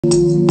Going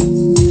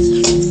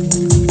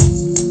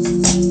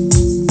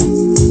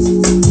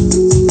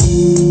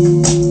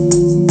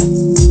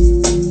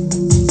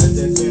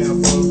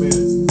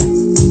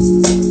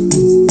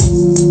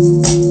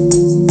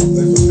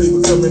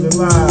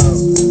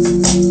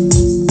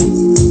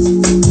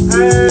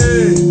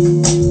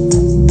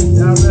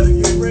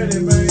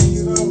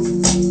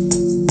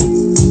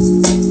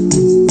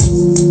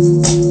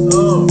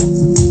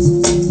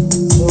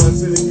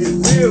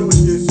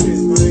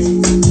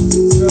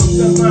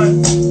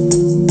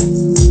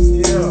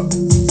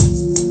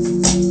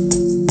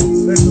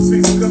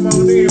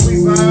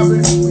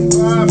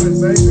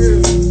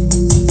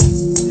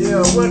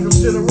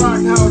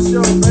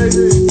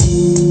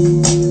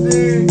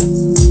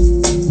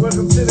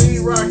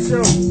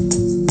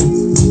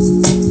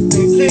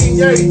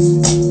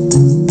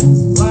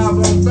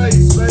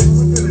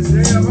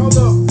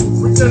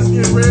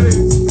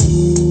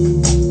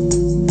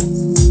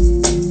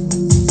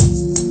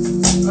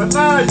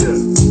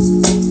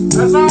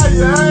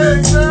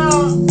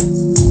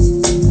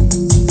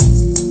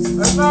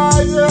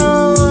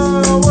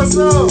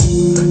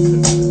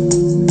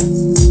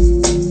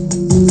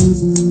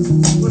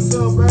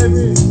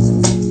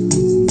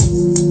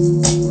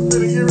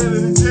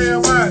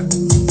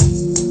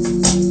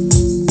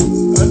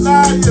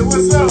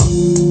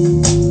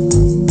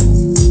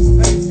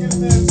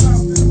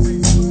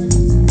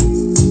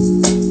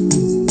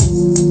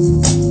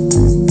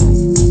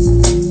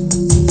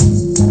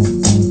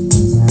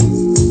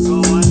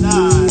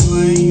on,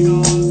 man, you know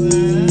what I'm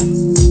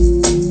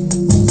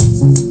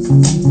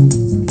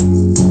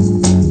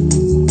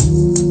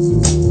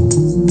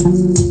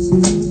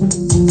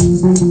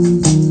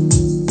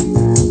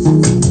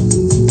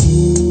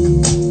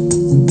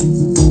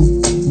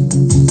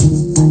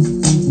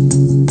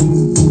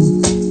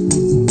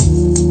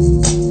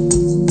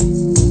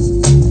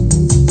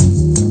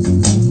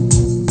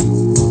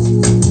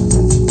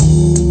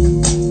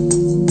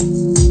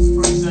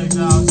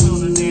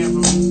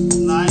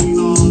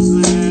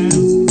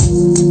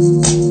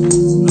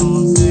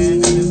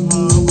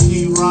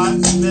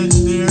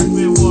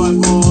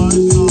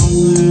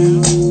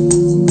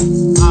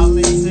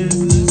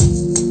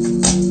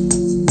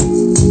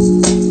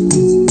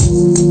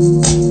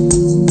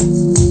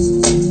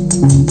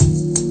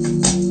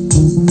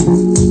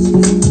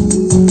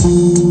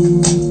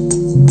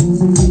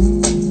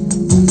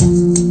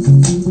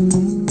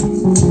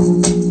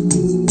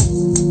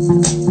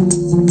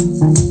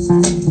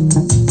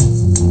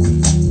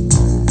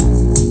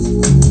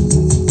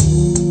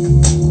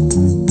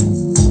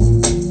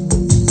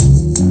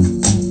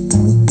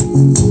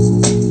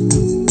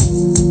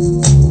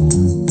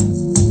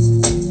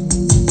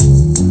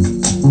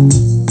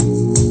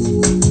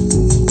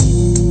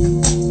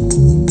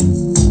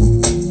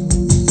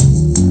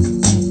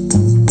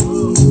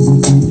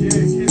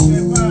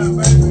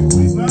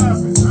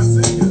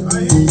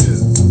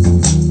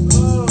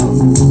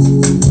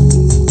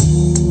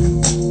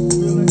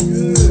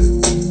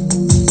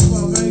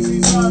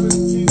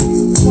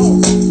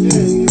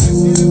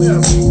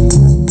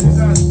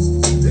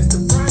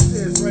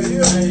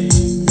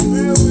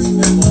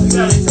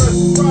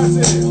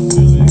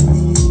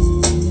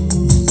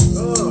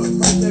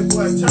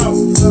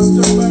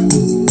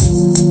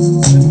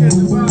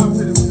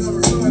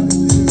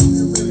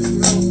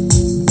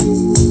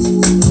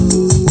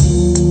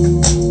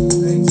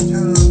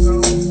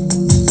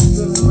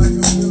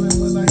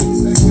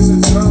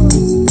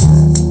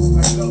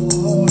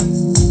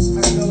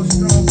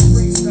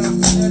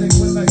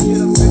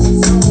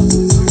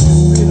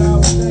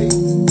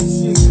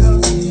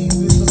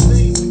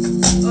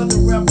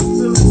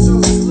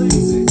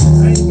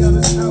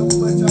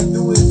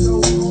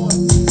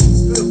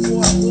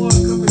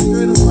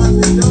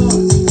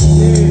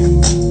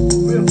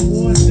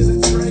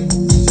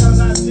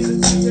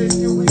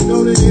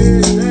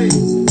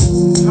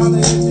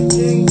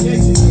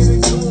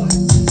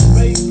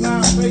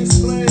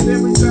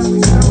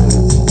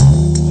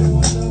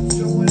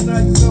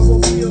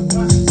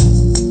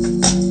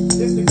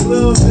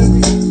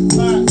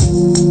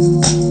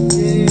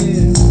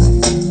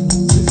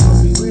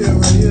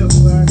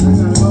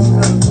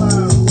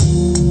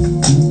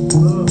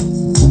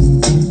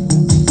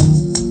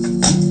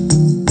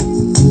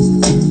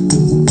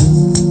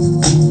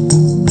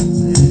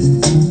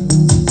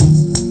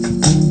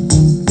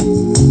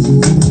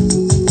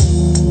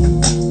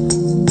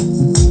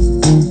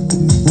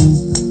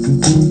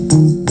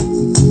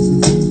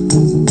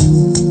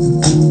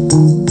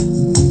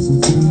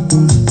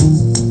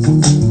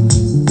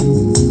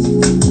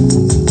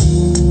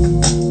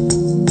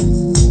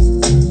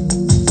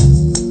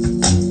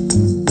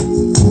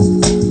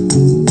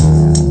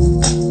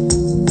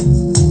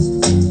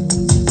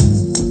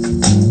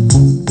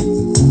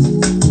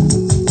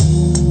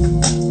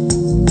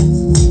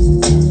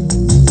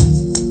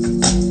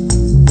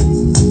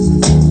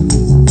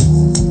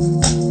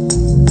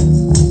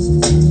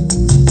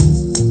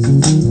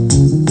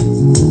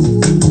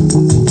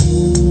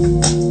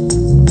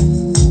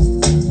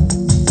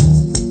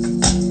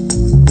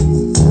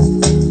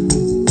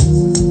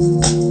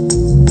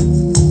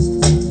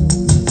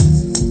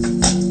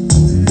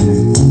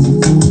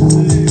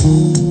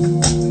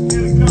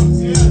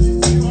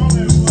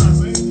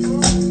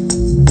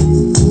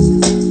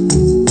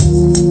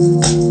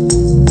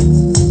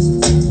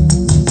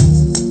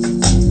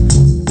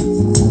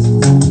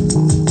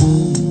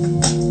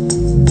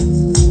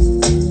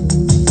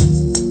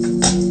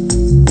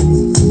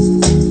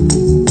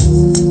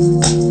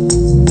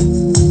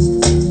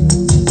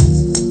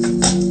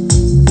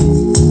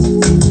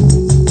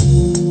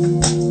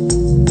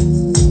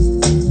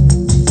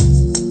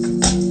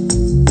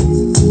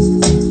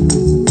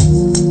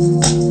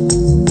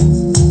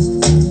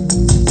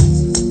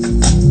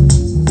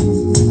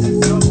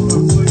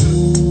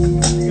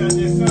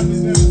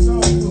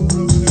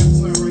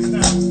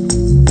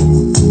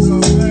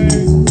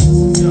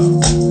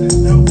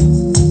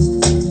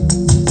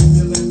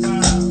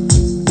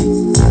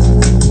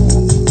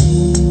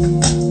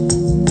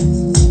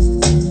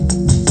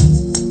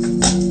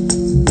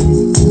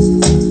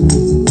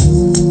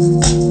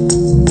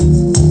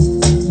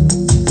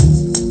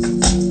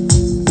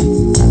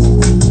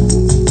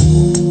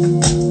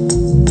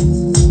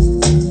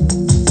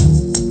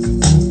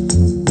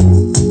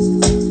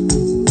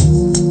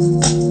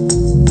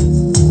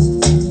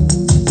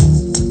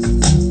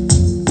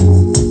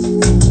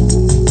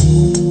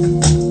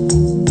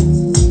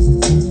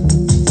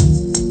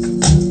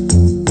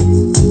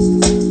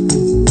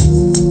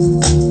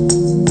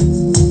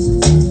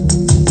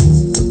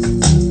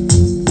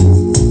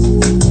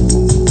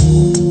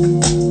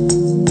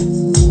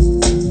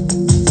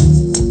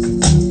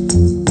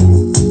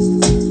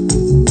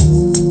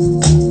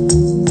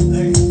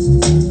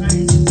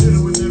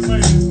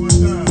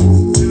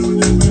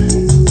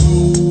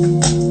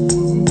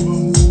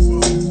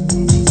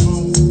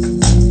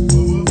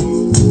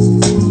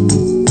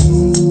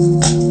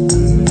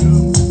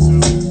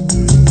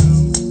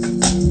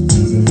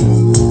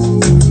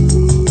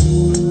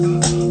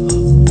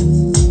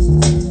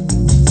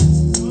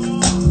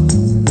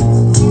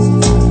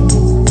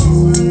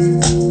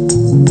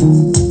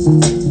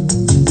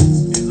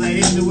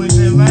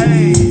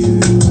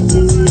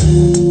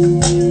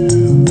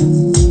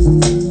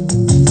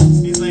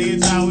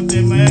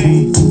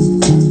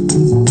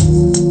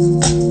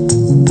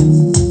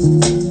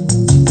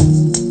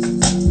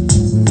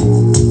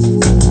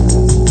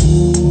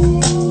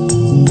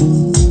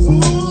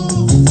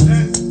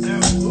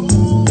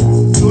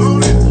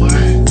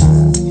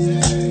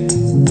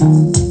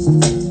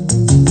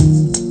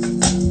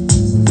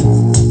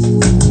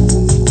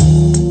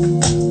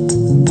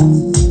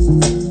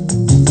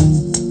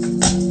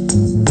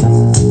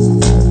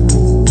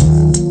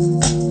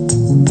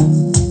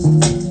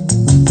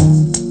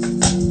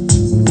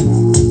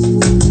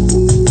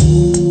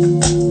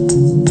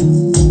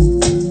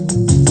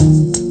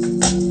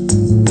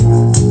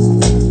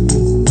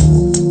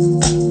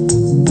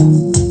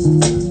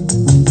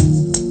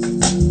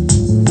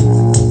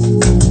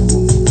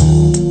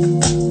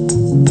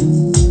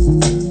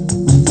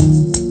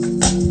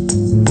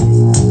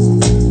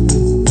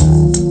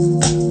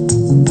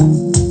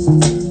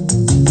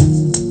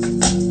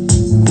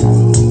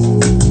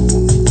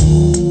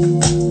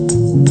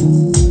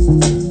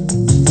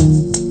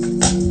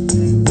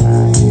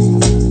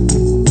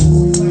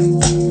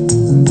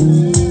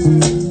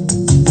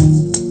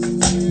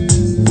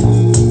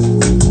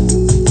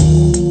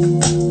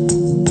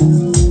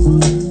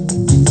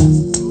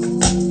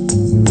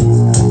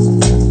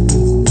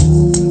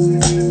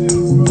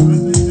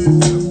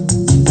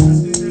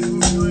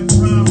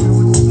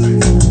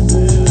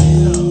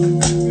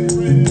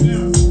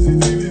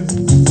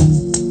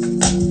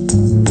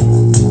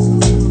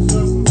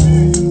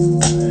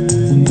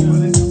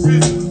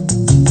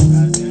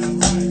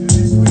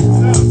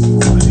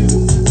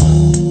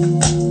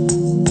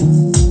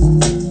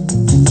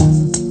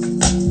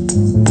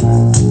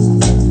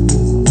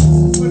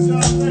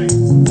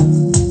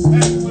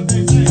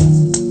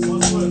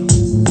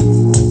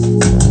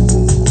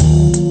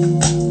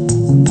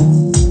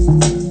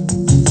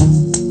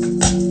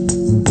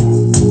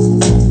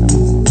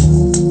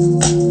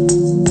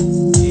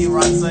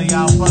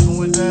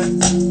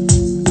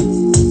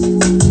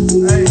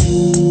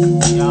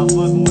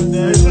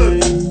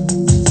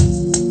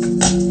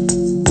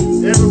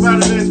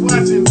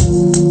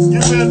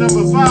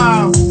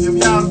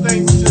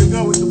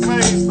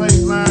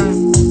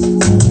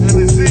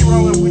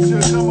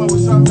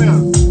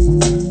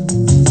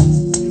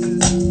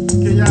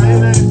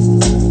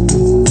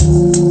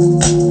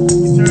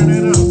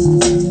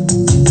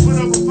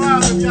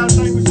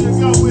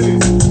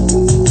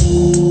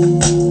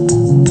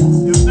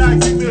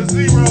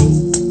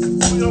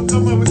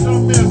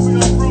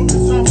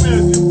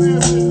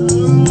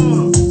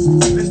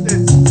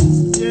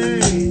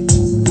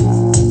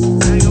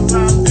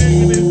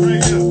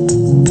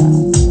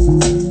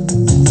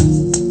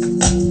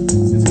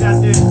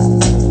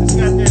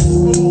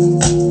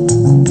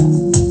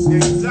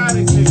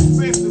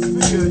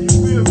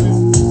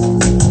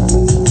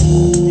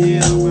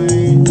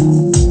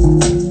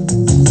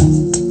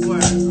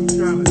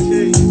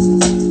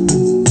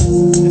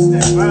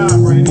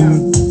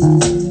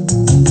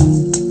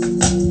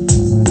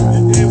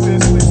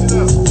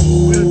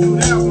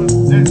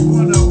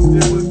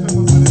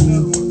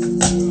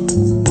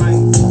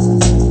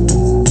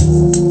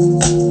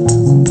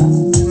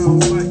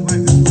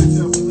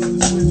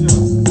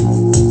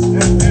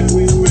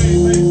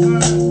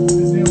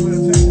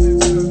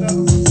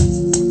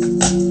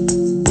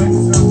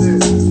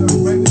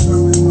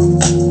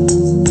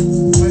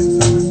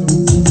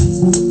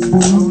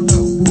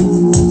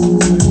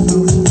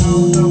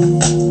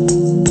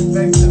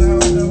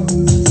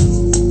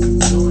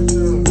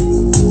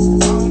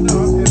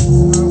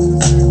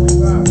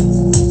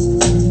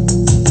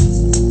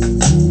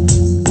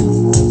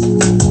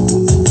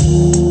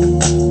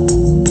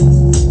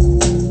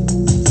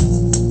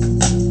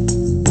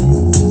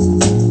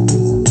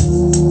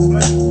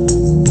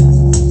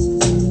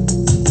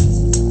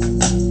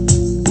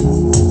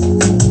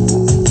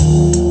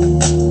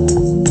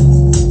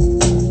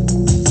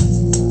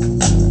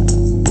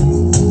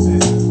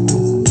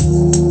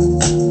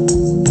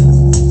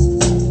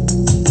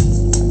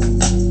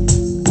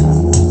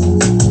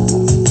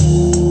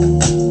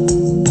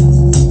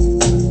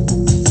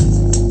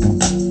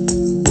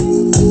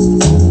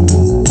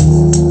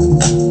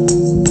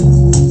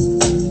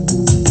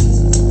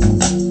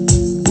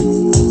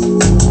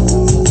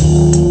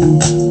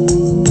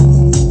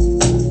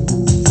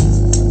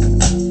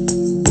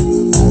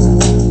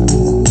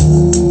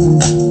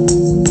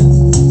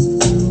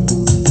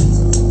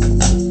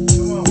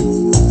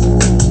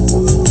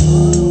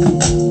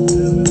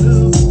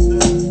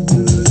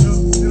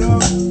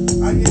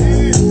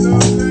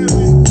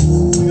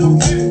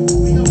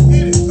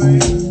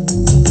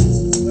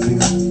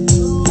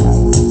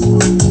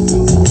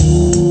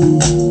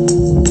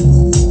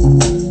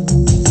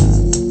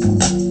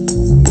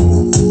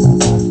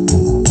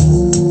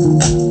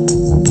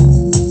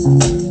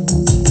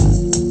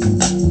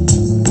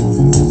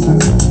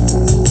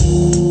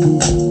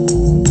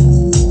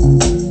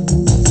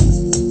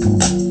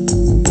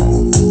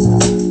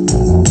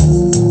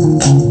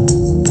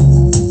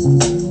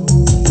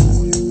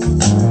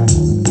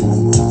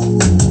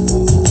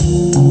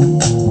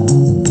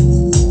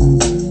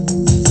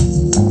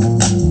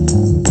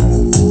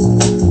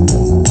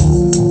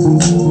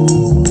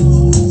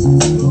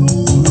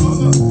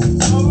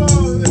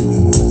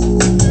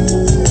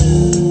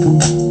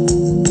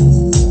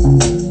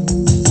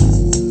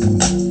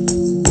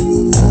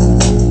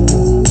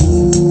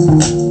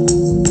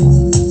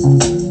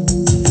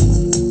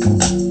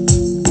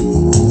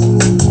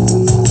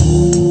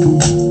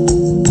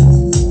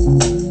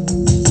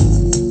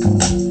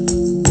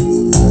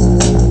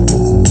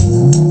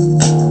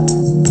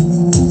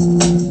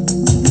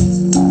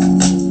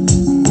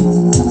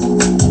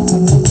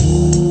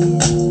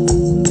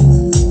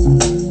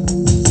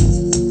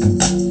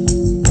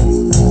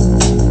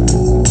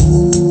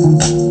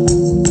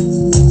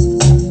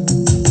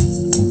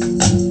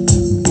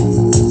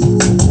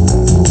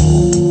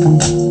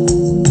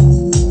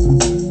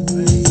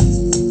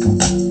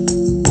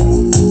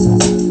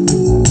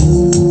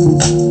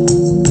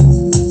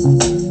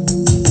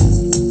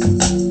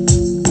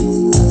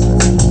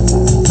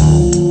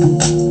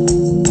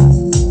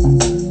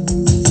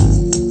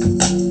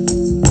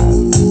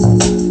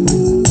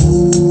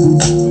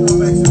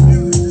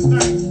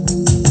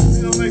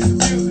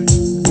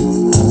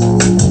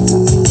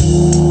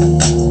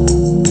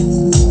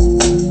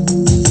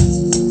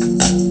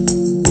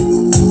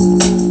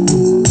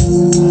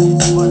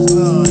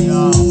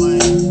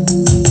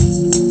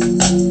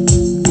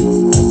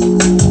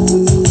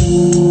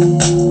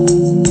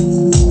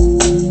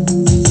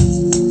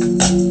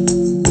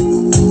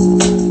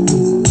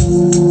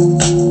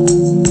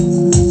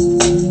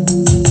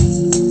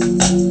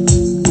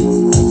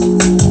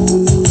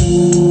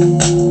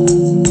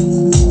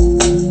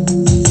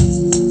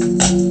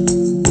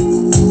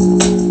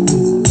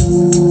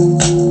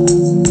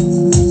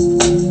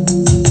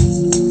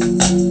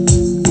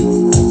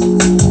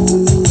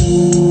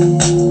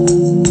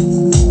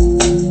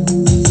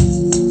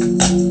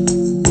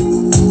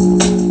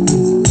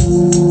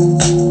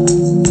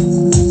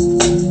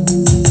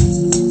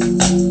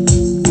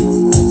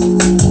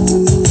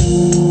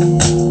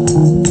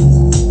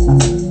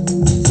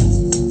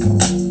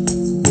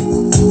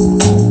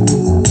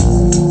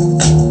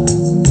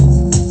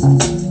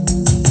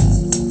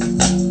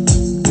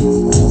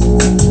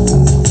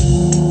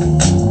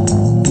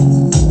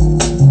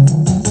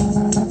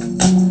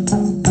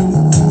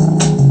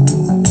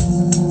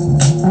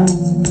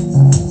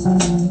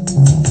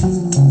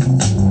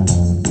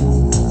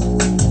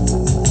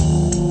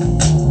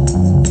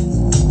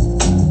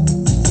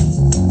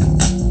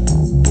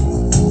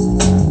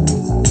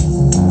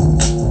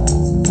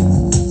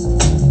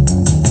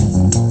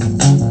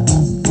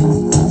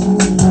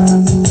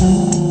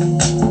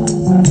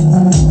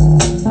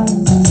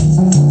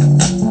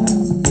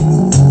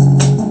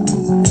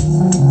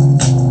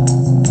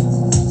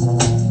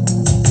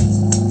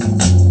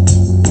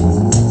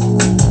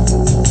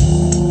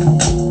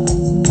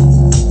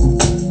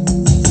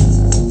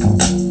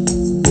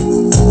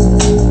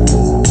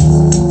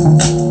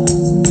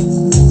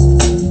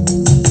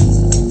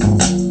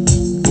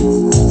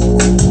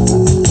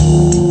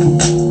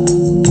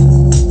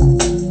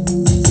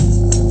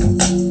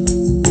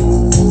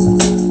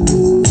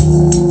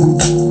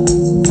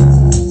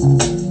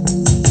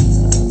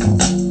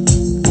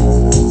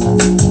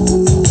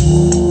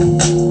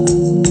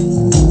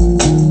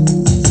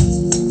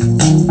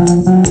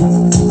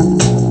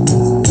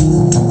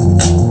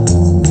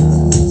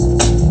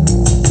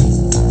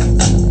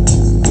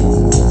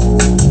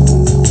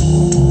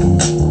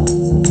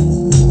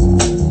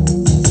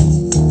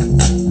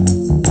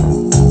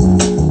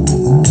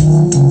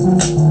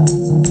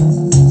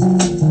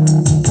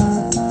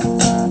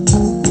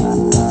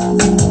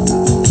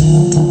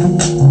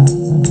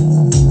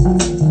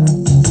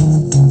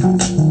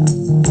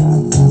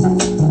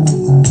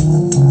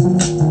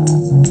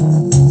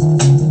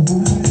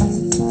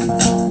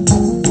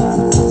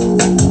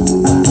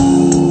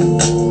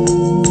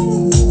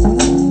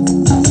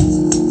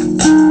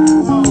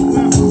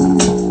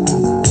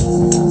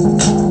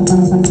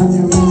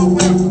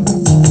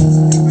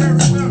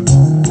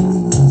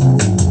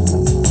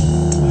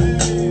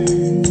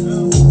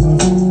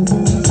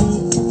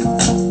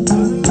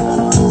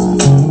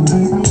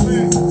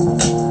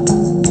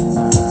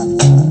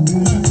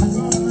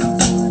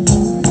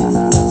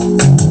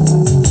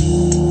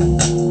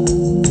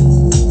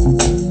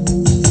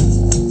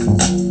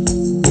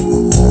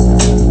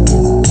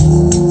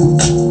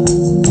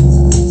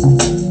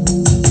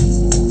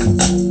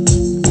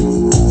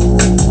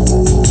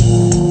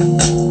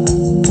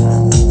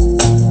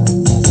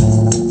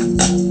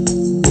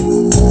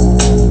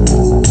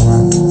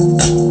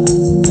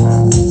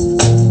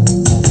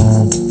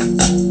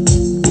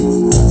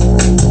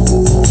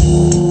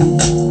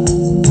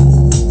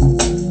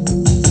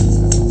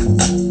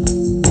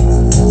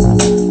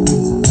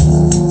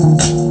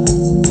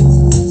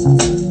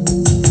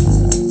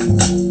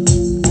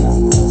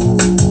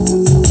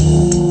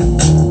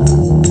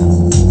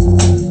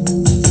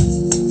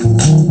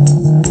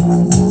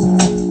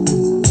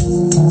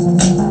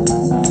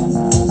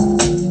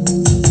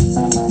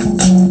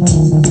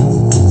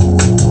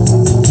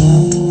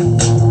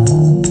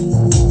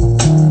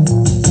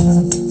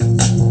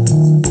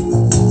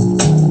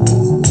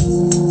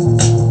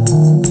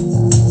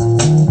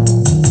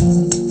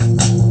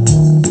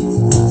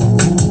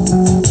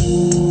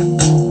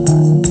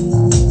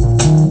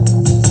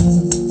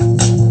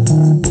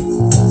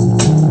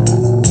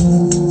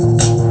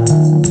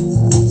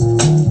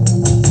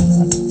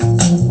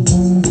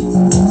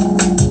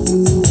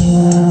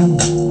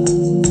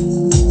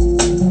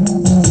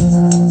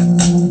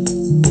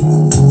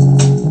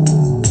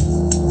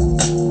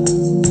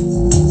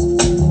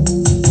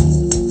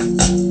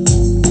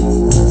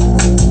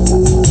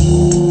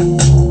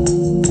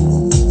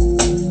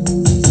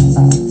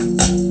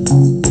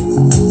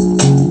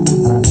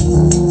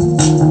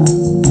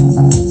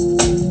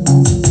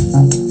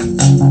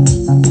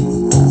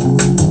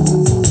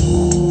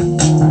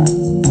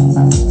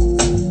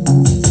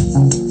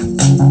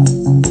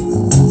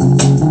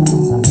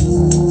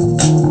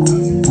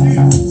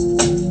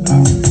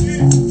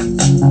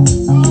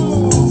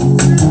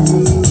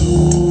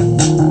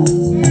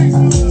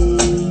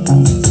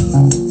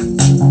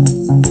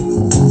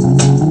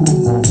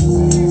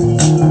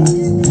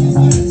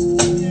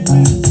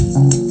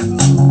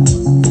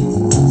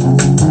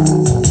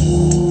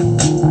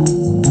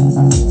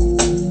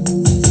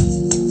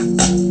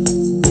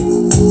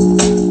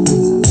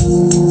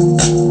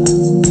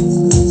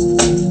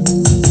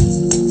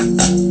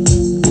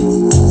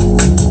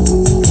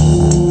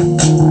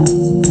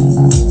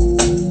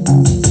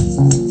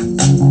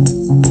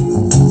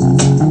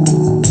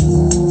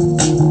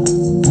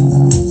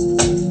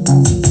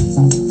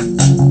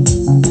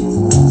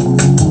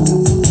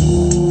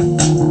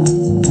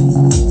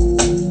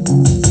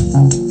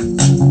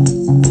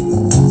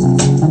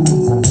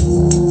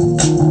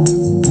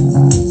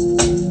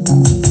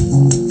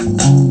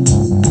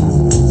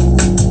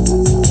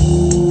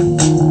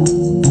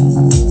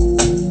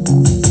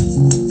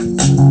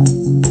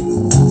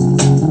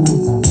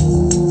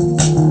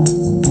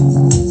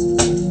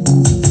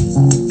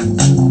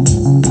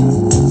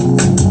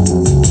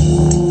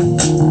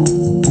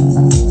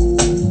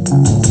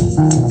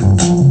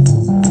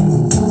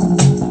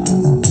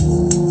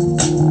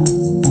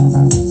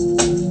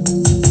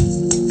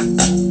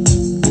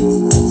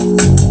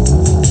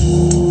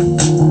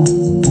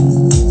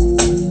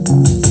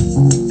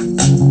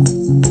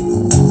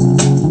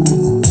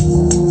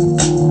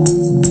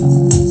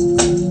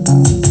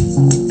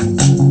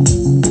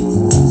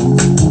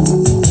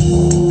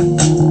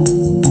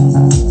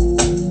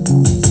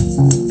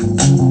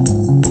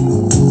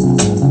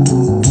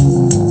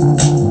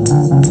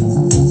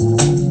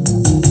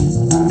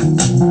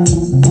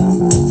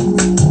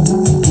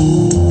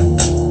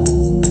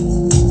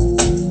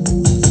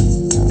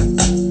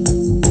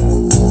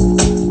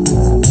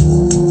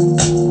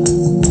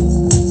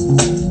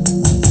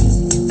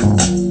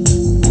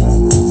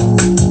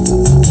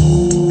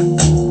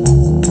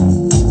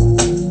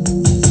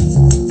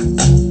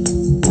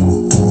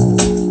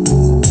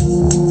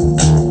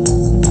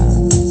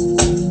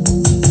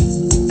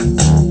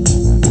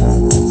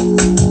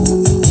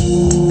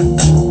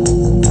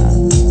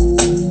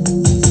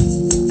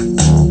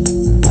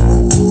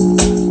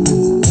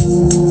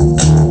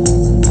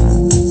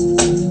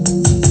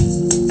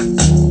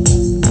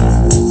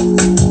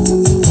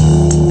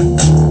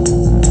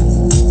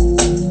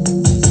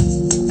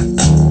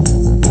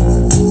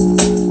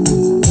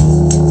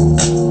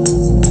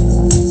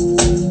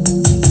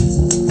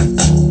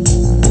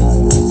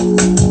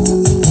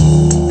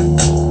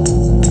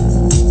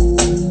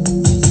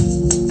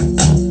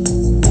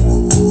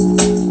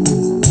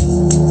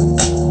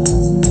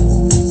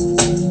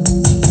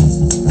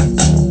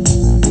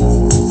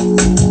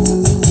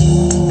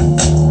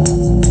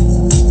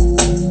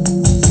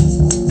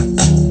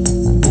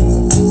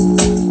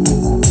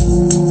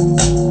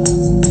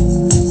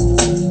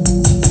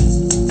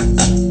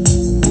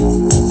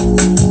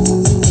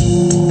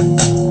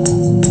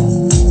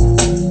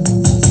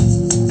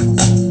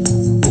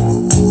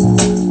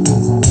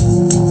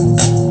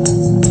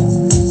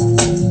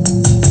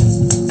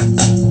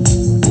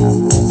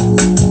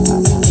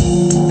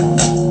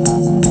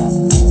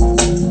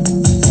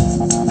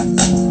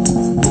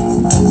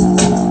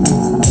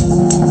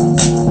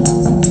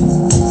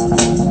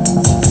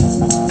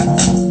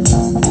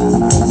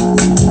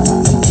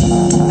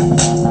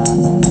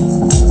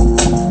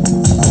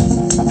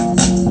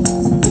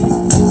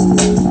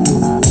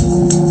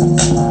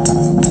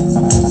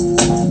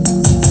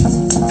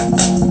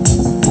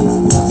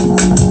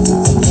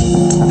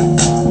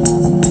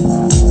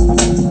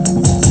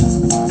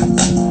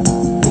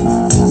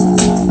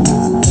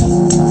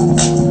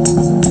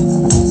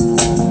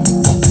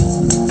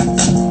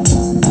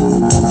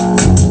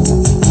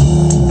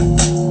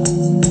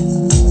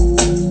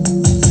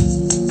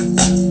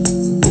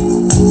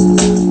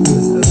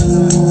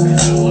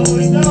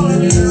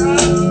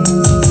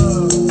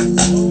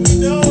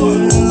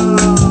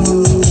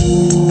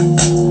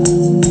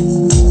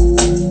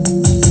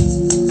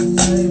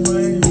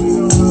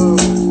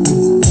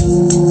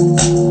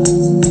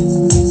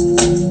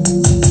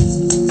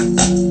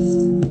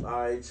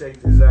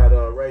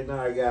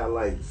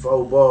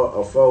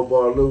 4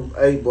 bar loop,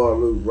 8 bar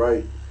loop,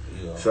 right?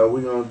 Yeah. So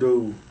we gonna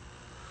do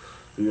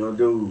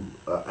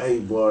a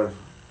 8 bar,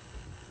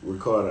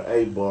 record an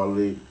 8 bar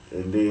lick,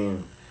 and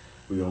then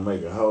we gonna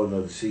make a whole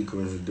nother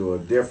sequence and do a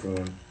different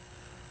one.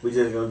 We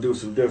just gonna do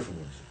some different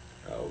ones.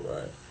 All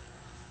right.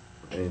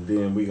 And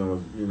then we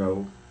gonna,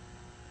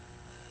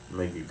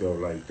 make it go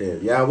like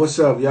that. Y'all, what's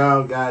up,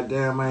 y'all?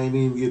 Goddamn, I ain't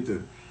even get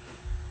to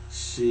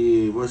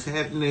shit. What's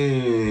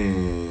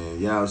happening?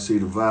 Y'all see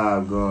the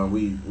vibe going.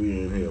 We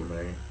in here,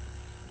 man.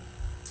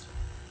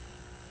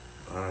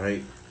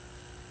 Alright.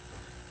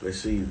 Let's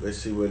see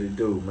what it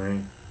do,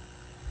 man.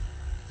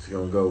 It's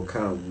gonna go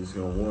count. It's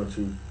gonna 1,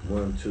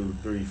 2,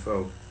 3,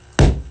 4.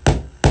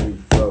 3,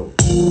 4.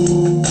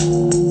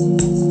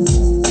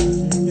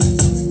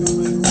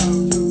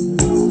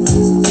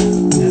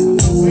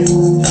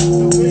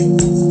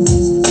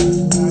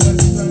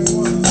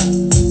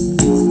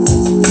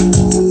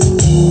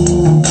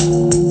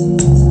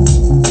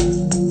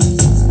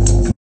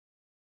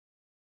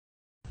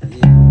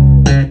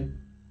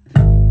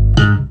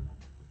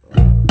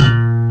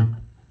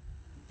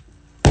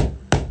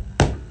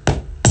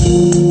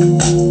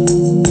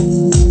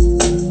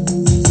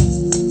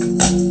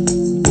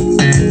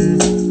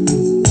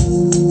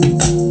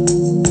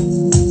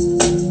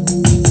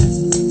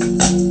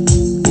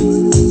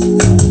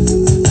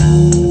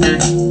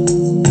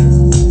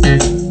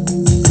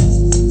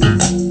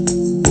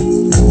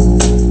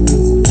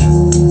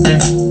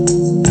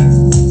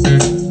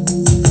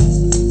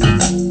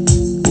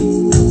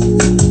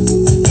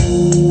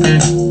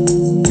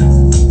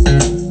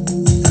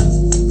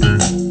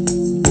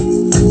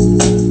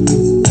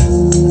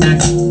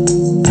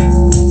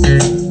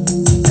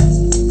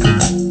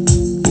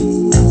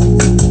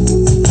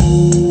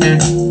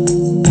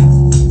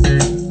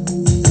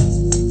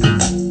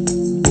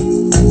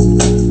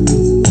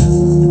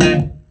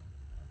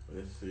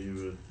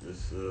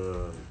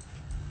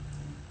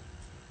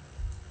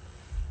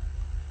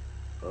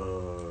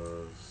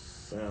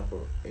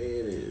 Sample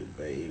edit,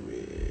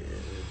 baby.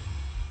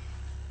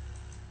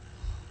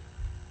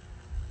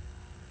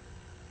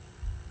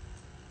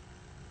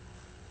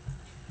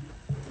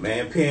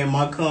 Man, pin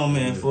my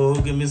comment, fool.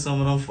 Give me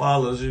some of them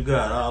followers you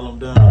got. All them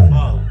done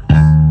followers.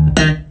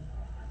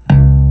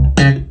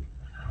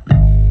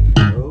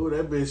 Oh,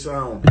 that bitch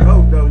sound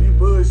dope, though. You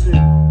bullshit.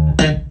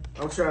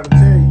 I'm trying to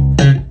tell you.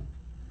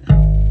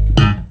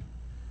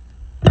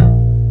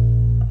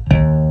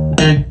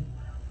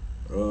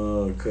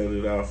 Cut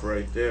it off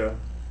right there.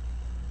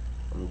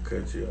 I'm gonna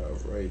cut you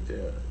off right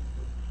there.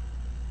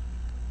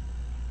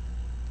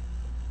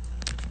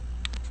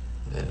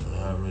 Damn, I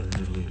already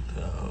deleted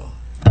that hoe.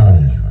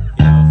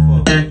 Yeah,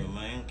 fuck with me,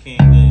 man. King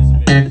Days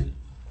Music.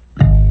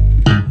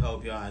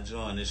 Hope y'all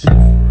enjoying this shit for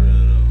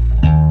real, though.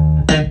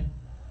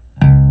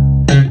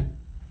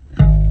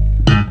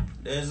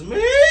 That's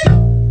me.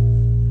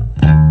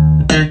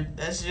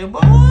 That's your boy.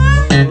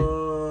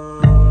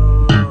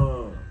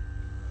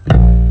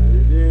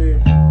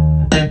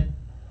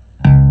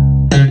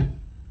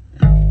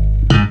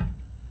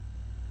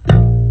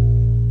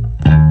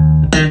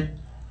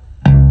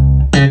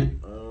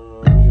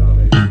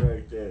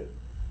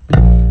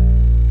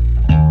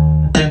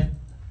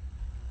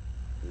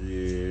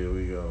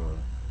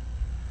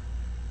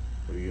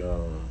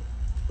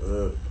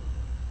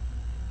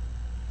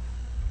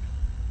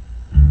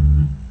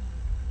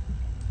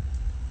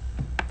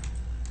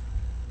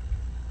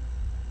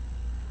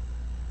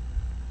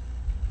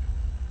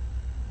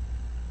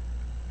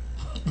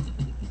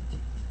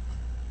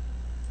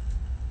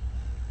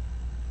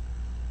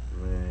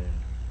 Man,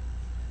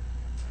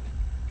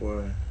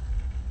 boy,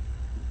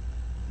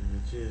 you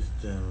just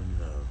don't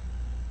know.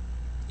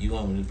 You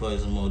want me to play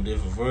some more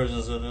different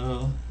versions of the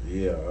hoe?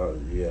 Yeah,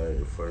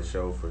 yeah, for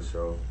sure, for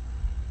sure.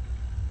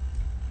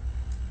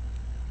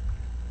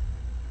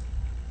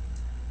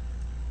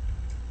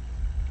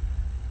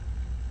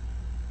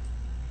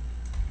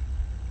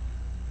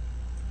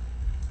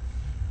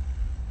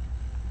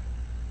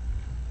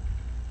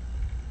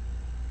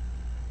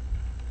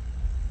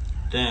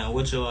 Damn,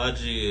 what your IG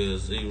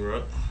is,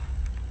 E-Rock?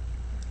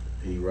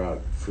 E-Rock,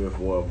 5th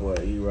Ward boy,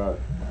 E-Rock,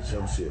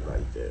 some shit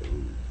like that.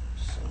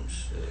 Some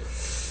shit.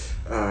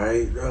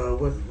 Alright,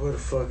 what the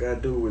fuck I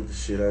do with the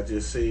shit? I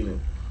just seen it.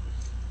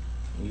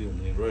 You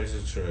can erase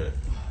the track.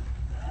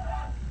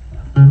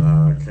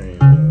 Nah, I can't,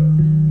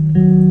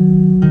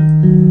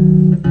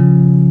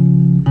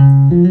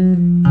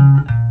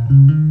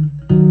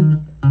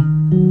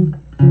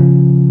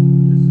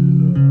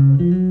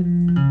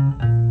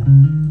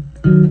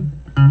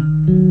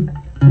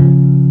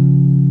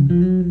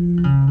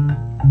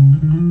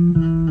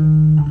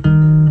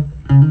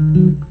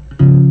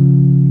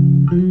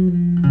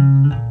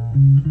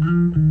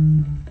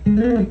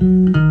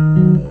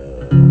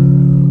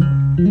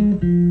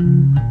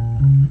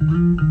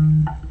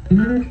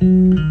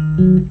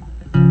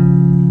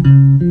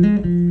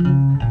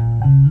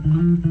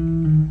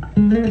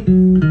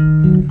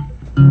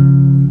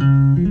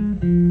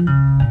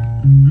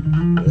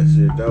 that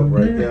shit dope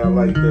right there. I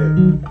like that.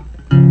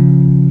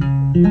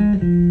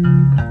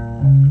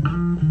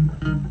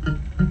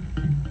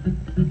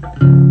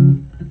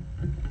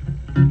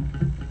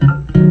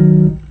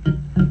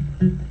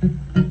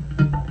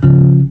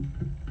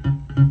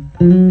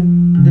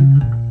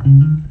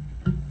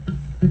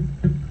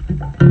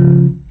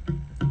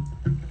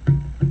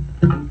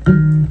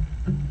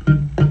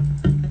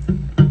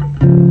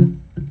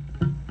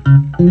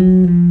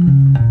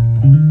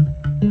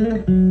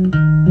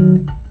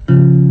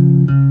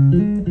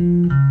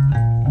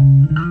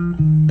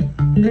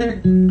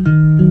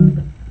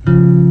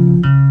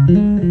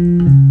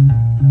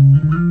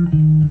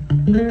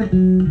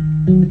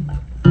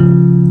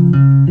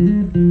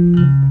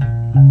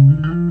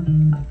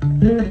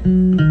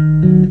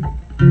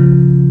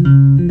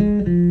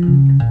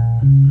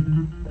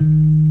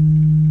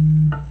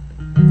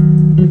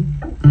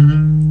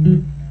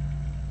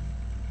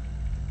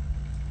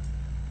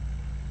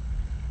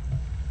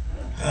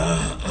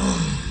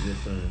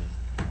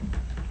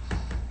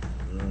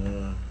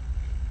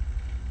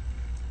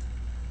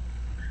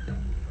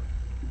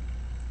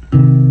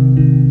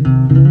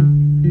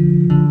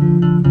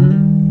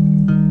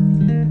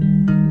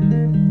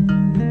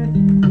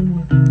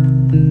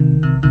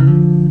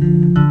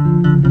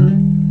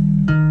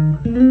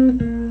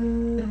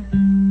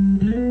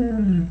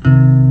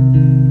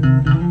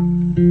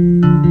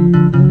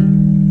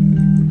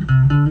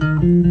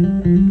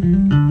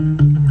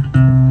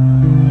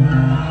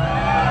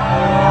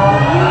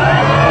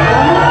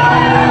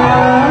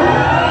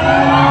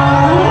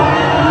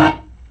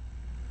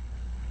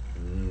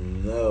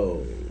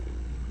 No,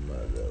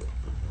 mother.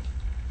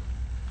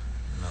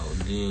 No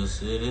deal,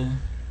 city.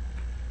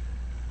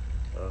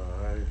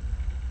 Alright.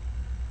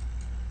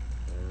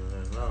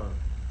 No.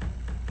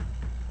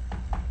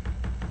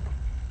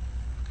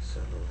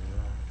 So,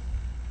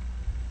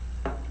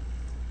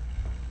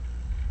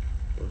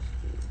 what's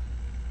this?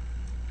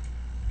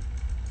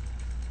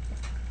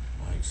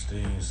 Mike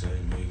Steen say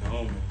big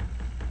homie.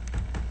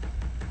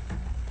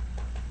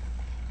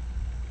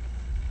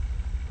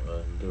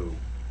 Undo.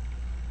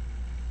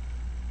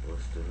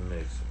 What's the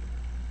next one?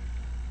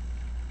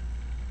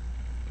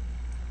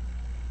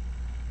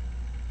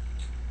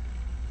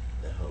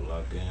 That hoe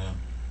locked in.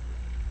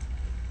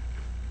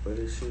 But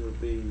it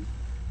should be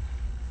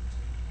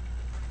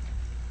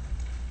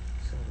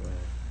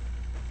somewhere.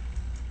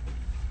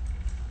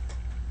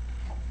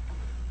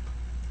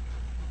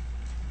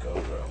 Go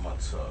grab my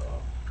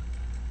towel.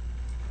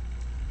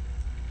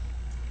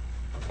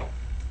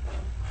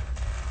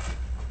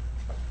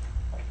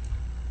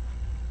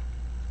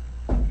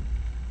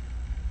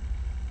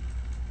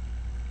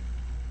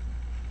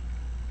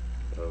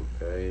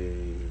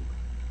 Okay.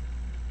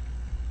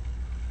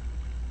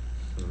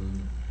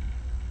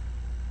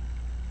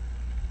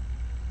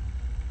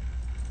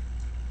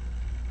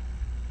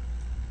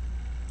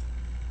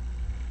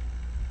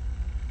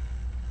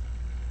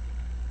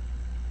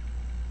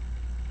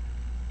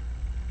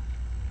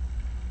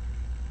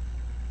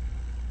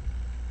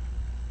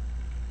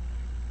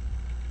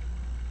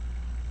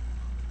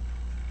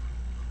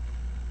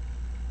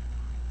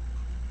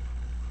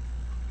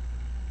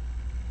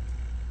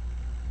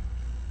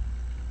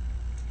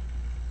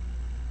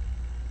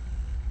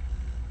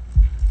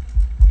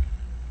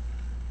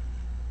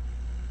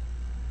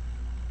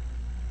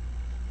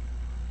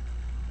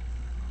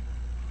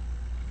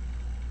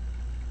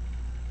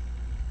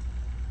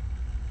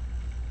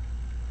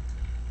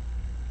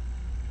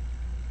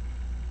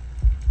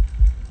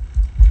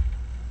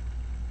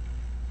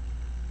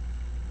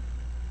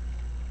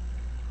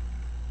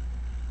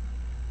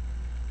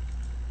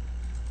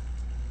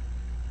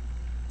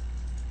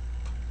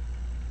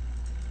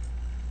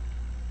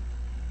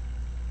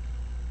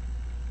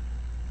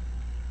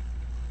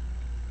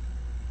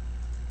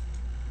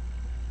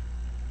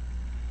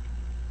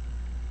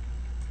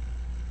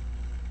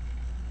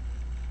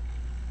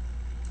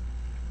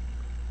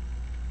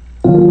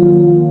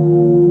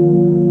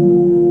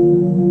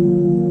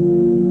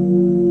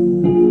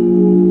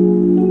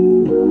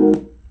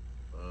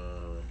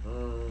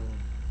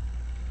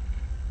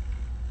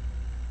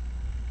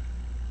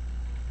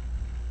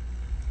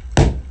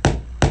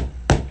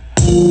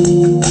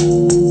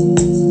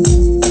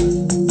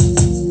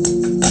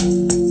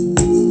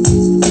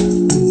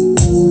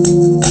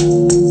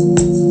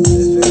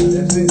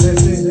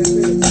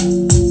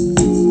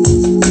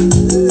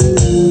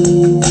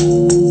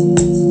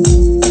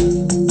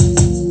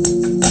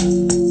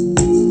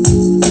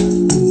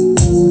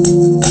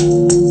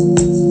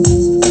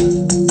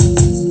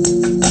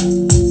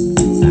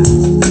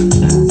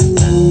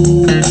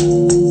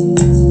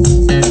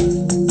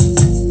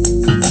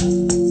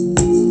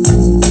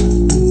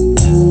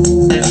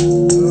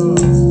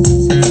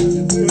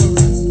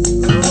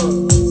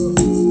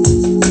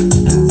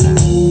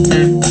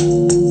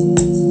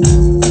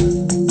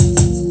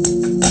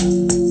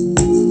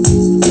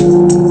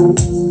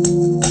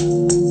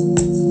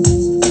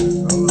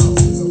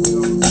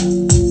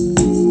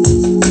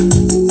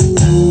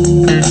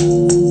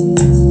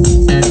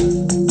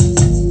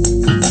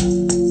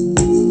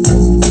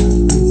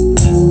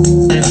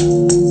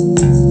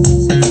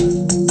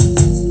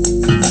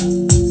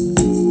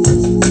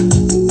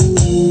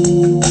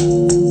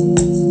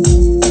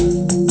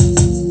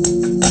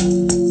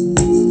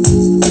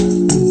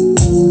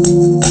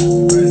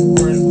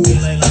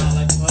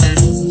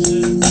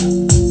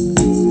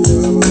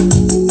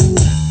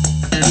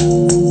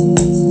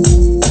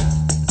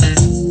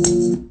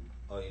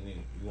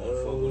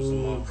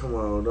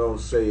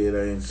 Say it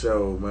ain't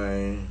so,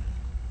 man.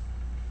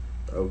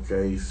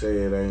 Okay, say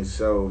it ain't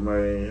so,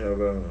 man.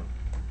 Hold on.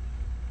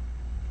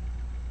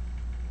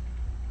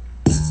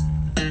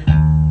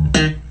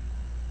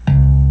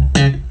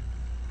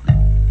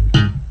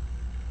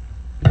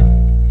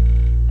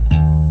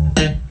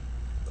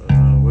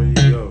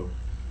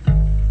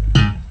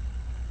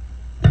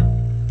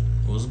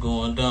 What's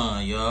going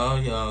on, y'all?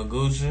 Y'all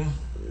Gucci?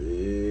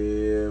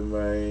 Yeah,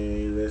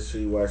 man. Let's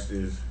see. Watch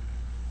this.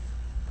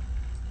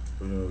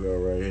 We're gonna go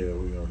right here.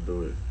 We're gonna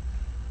do it.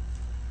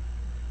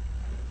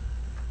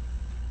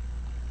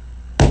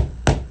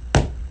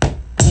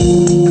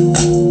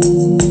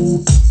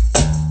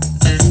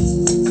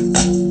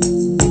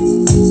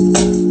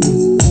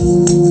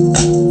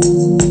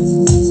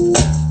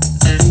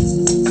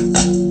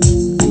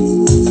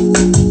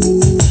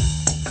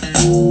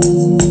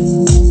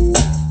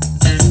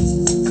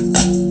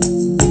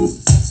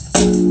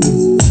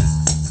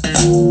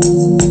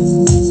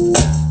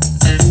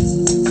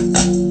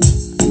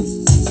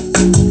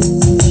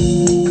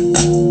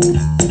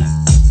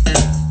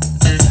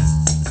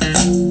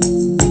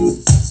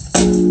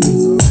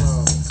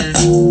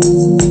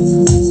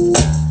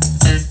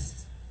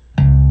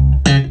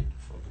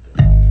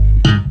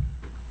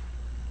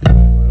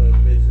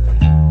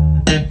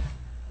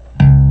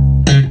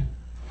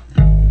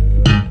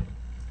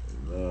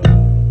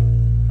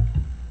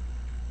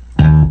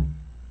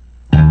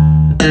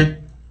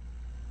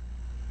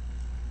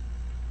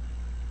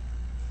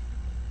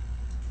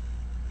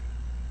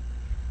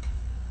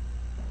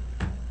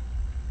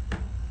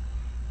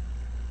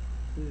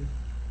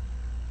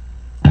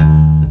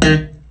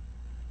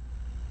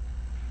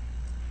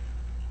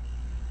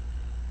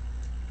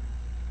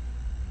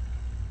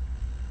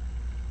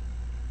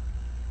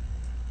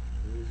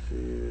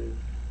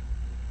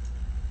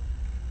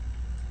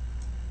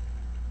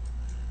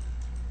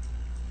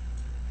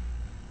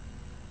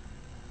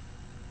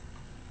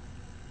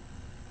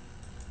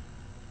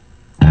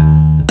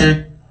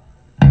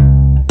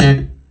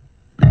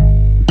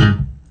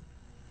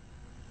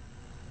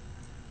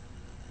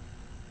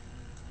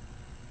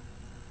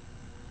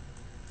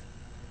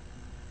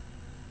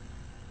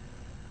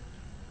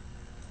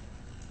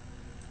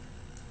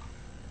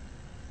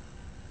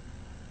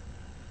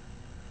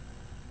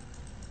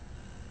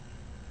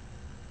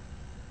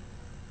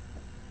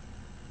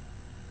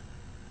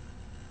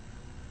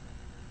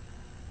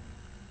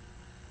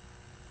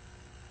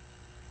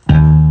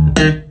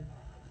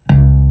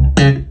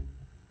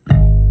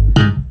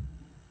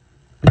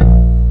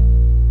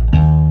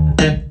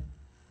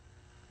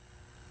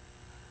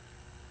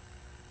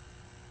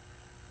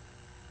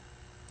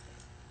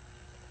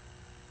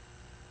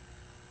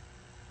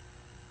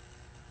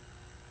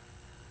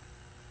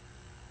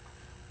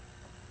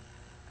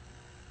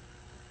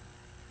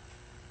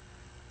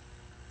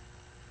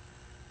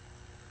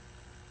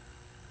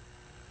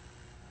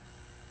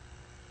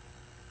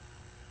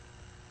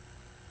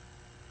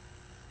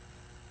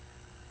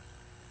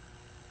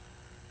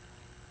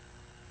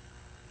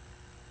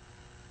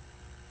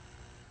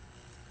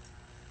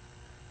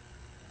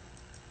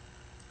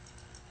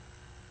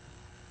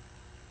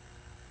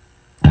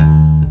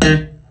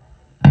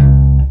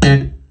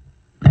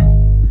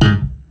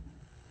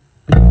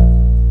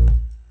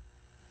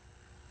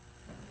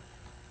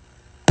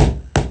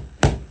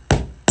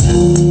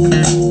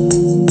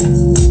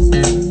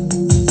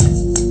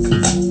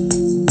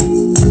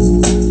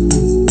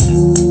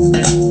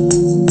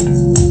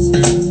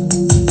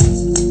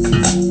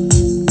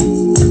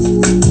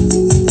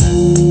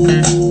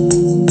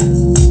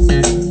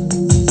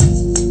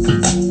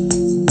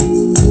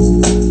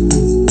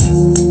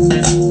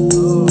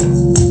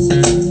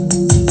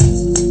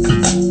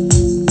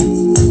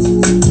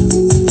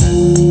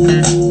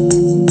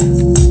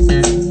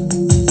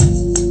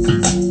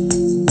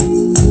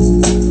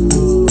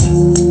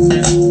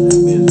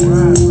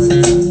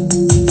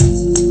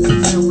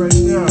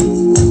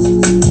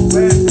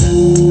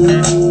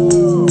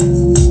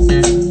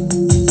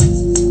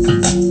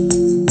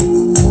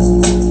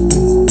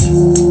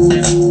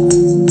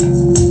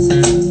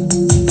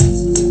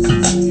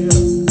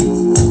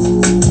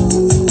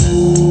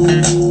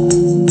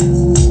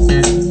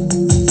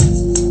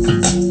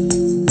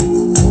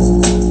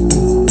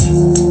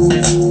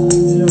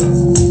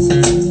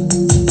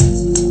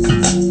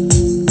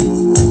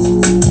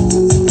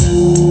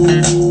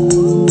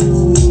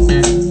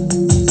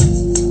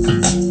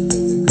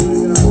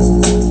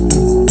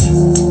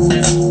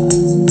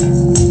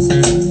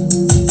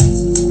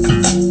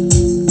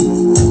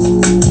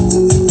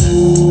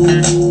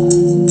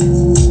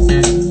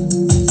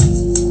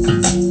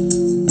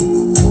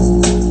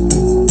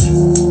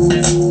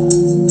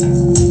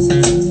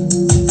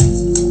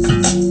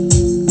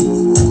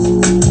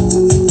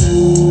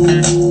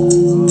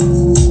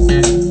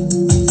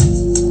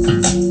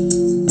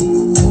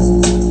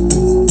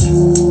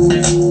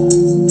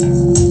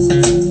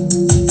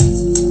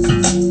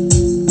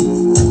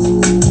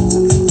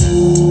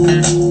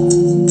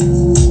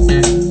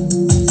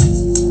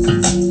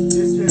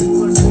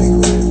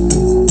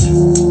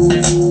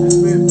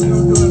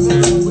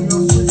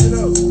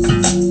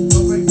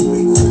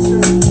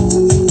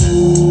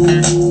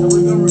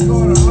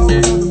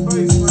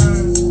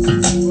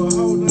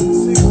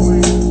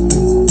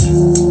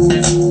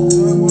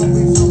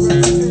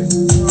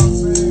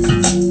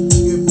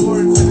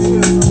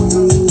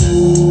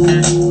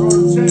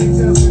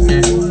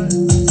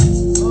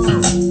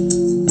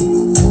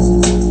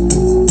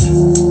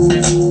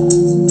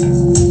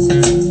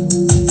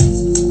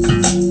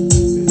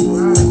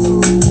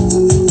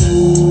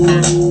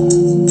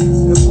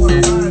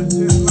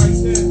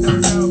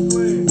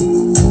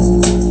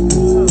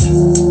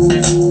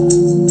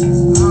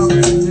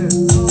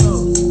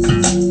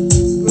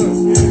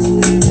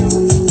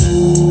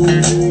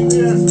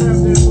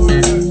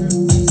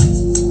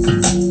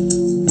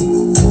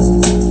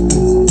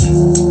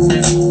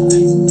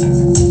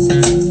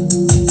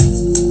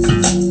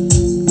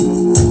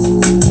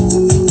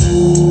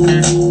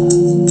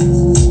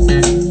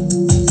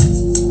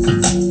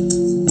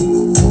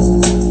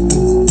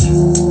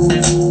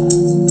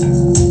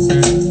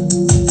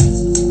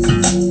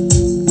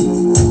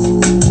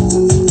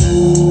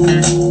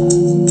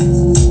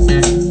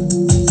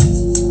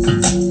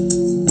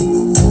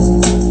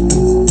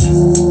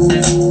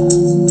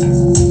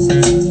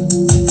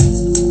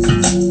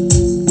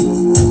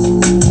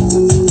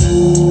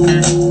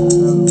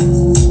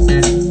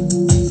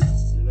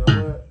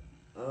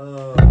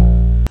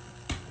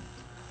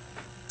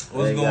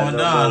 What's ain't going got no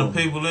down? more. The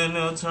people in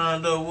there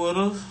turned up with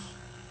us?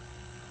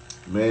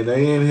 Man,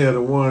 they in here,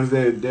 the ones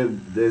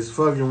that's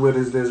fucking with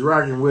us, that's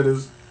rocking with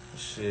us.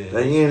 Shit.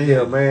 They in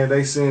here, man.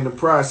 They seeing the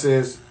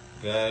process.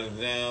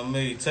 Goddamn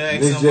me. Tag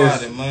This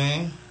somebody, just-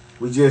 man.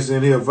 We just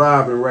in here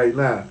vibing right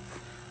now.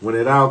 When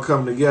it all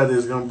come together,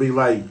 it's gonna be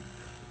like,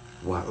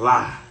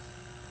 voila.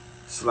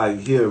 It's like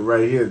here,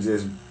 right here,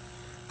 just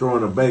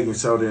throwing a baking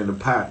soda in the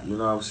pot. You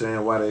know what I'm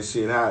saying? While that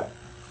shit hot.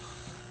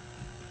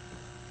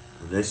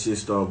 When that shit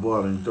start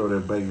boiling, you throw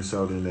that baking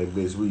soda in that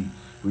bitch.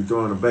 We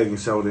throwing the baking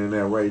soda in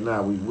there right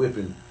now. We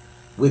whipping.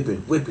 We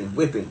whipping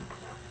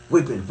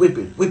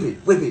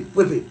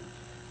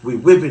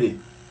it.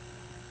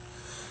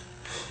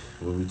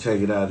 When we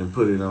take it out and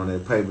put it on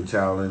that paper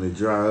towel and it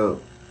dry up,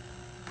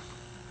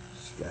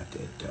 she got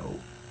that dope.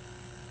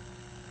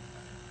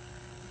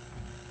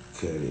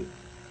 Cut it.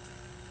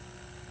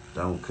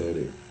 Don't cut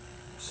it.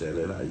 Sell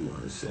it how you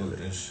want to sell Look it.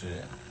 this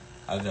shit.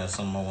 I got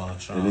something I want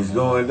to try. And it's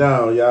going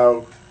down,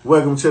 y'all.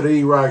 Welcome to the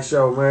E-Rock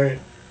Show, man.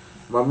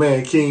 My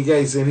man King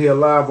Gates in here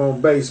live on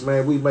bass,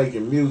 man. We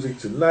making music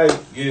tonight.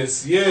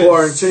 Yes, yes.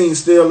 Quarantine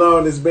still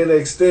on. It's been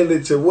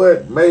extended to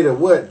what? May the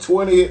what?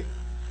 20th?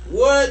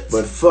 What?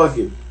 But fuck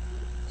it.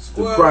 The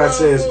Square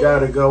process round.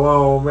 gotta go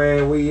on,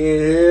 man. We in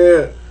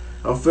here.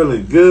 I'm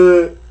feeling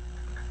good.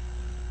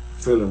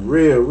 Feeling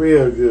real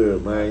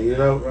good, man. You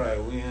know?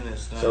 Right, we in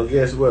this thing. So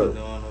guess what? We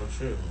doing no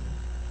tripping.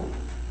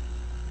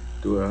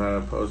 Do it how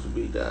it's supposed to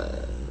be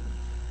done.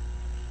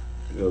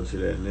 Go to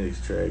that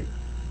next track.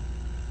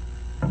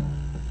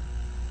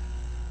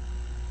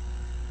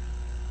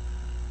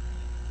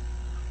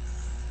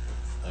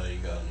 Oh, you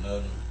got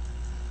nothing?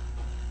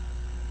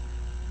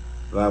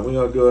 Like we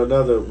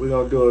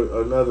gonna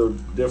do another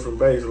different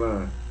bass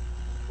line.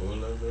 Pull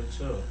up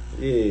that up.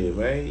 Yeah,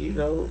 man. You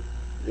know.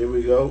 Here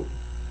we go.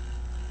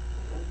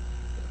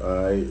 All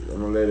right,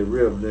 I'm gonna let it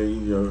rip. Then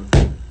you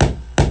know.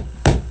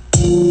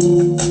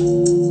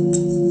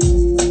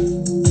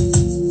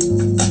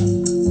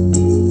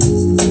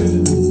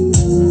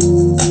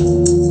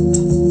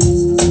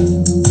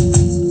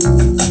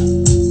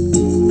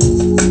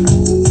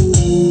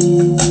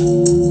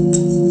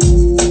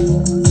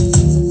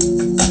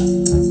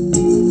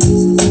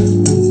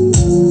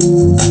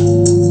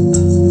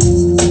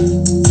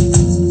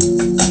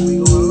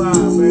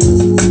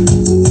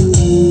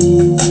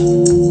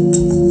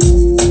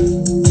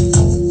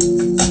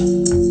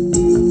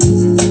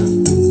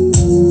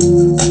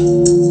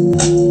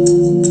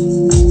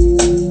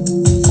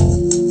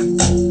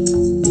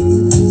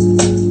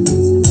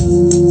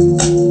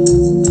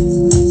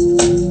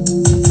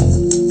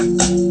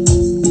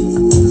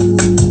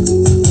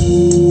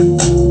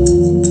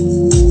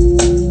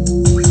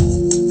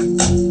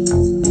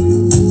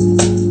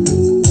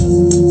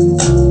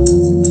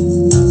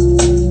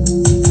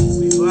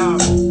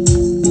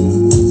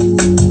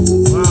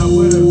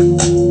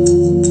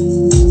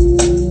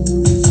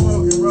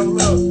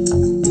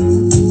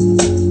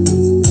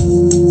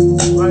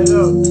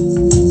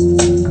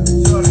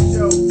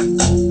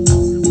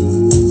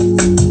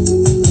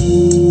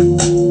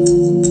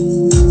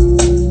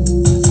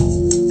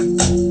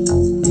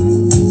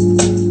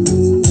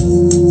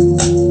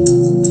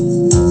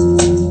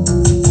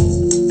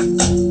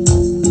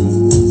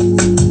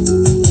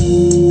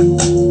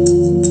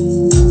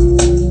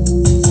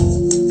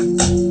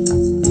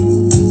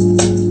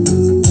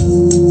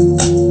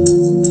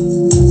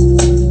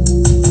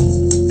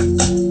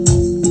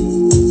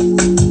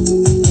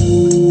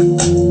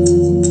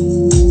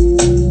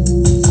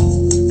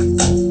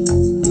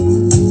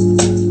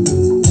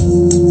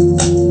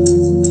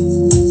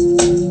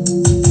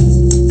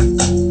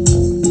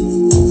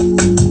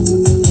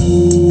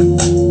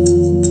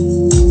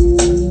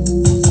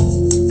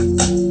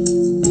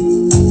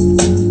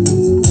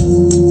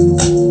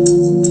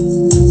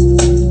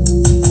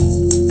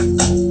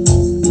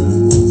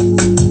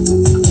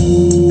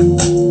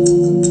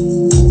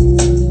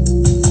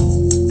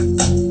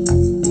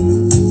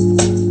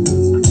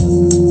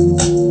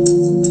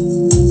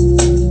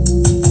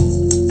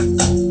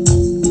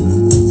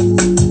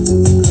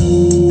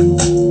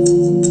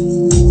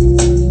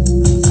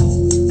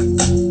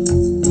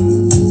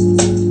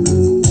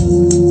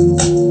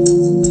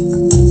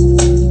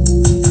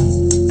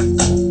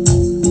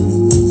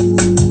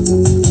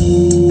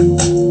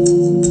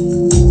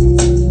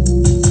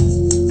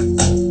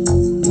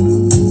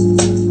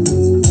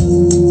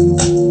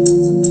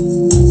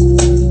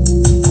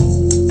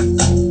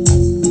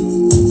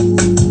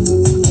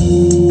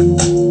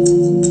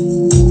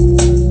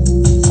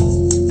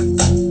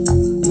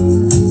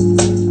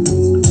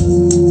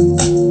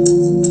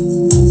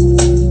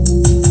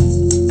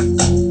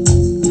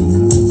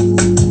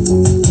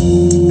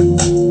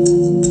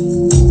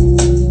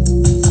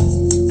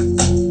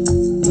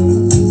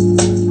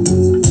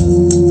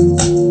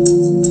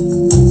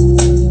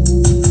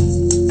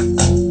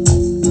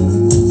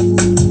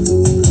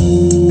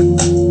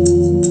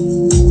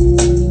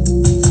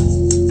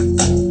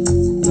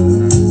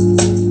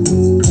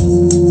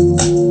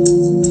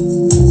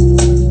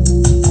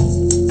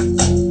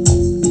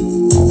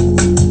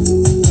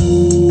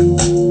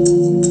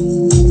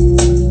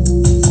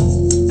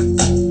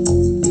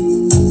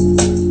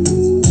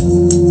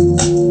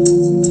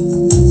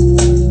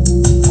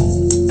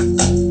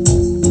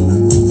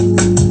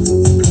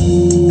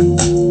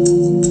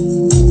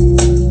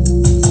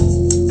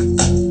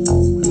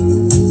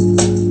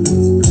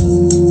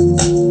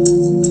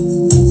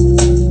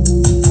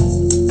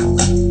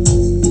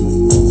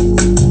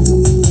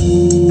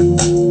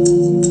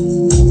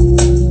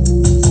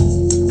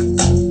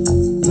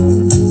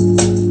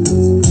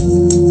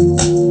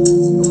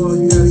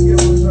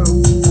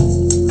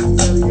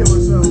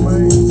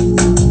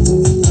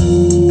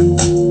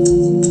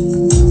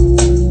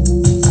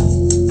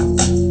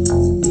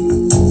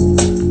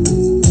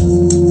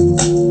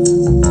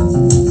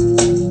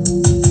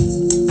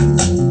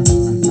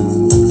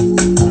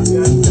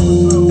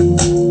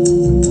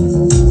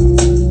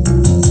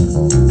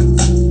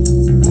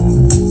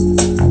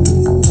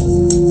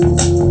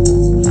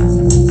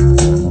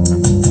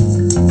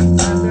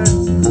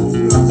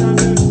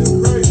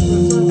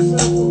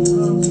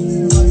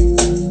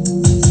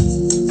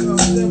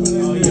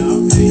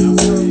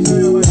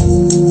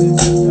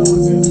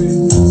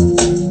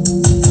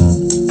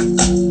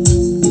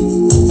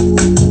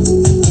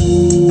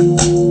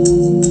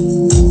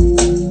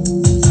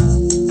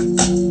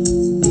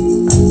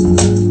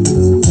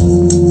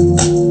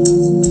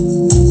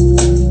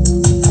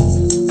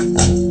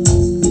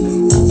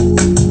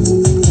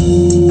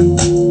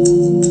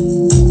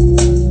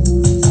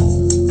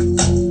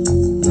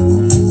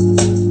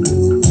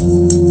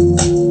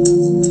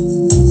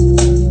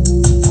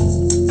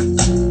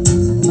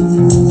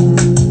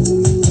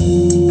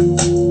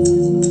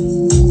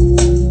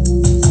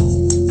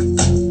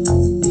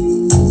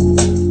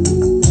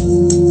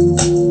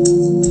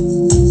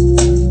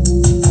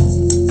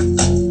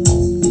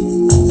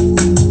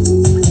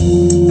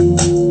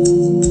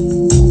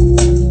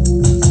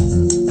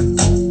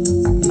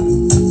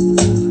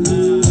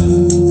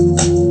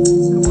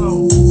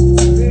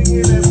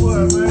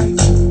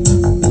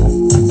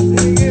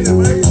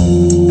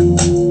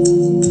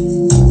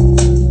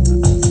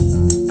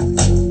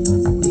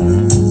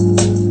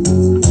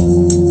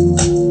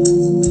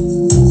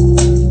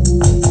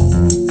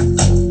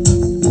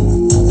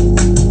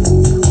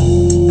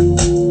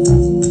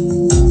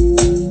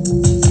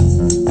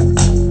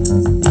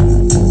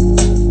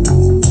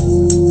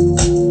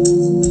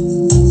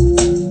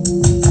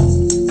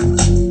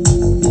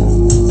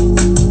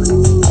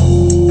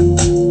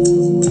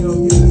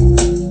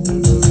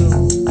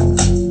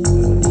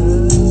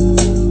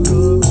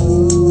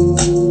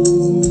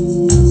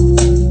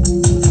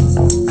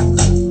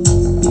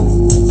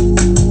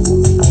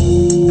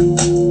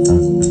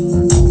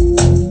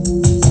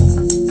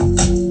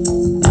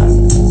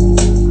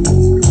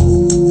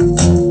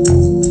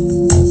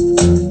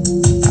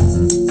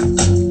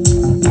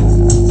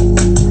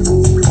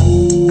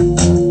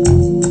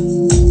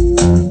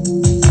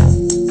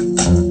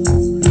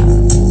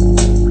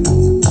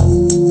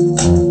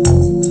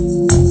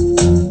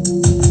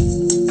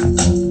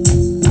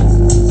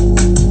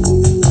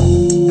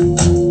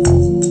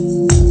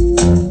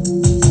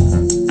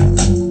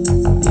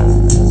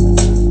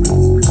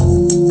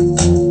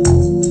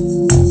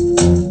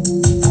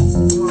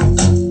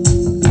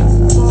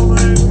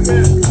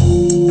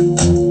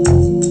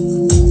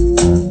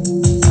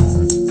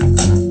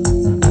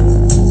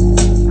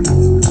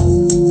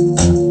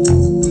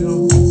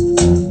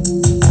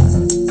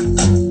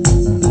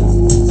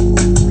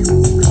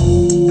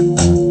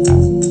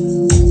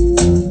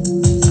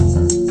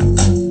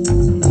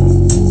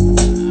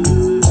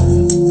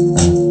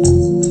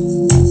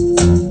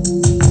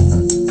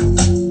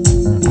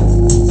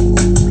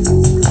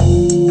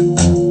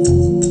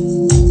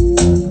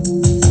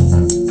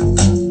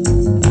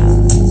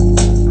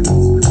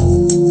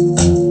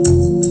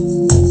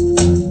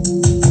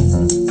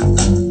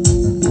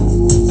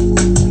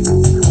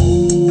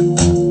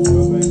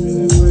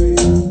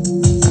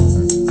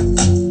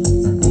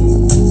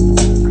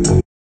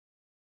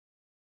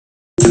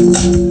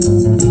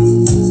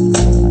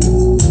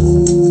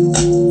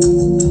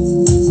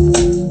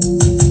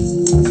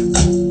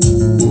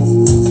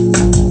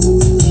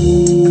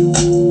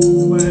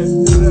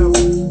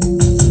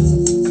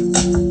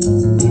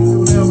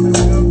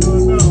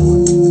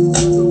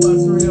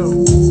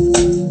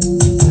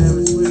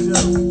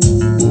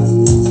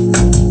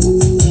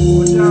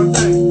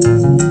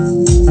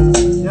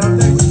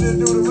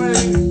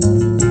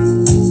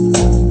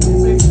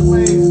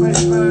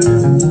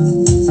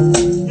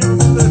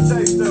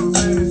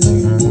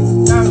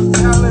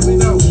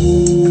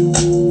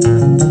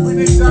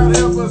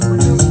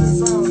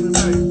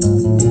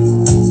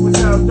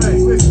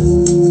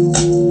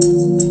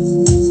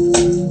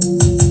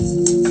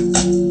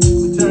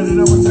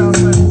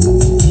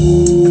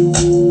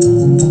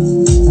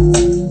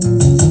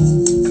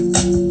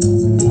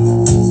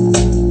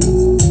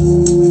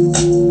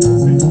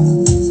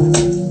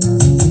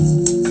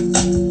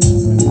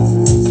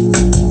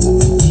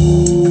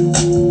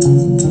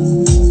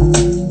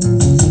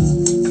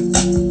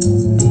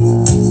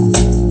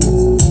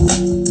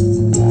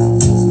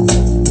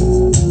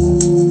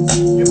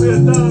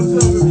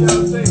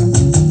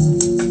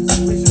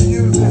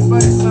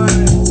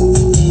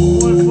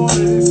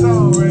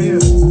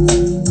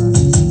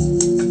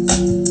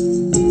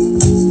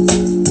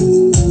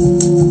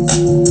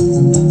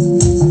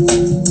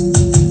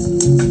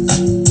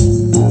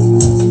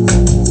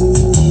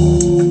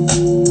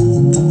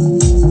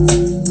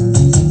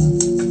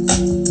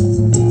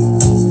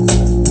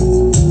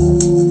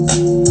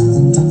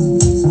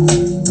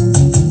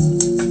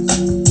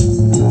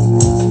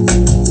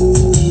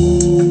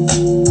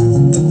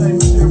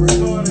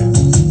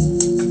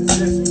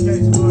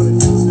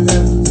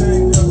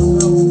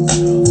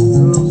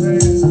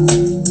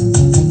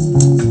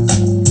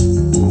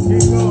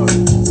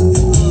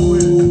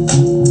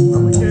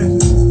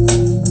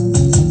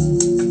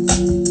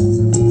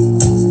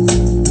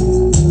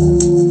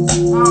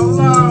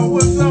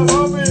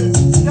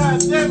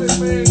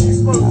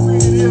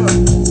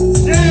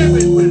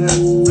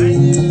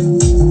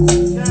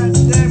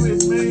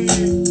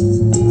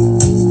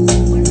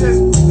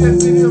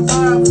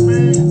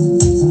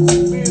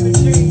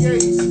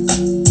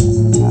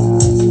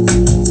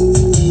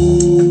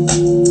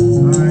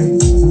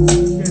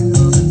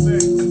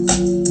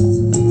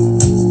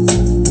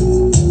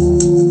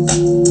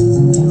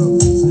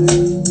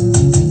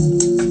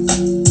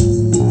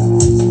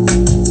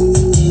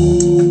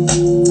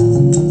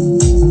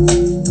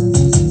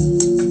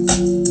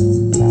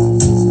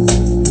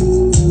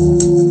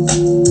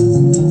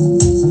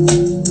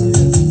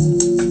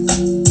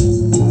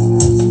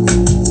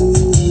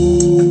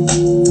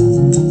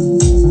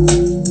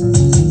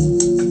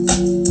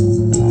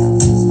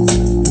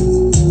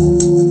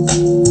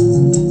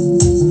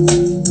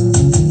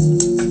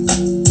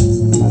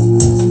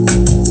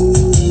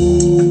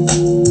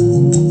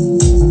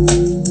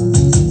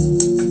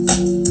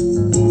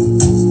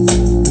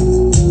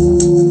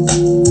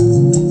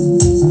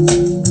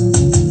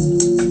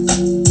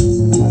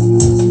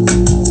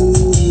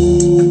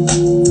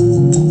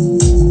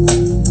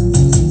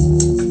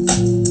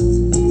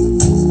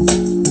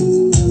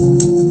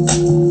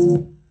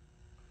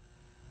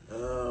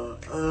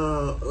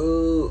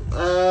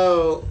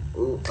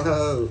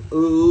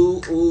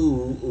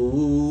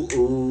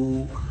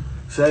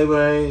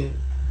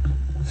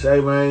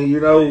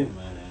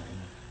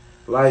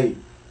 Like,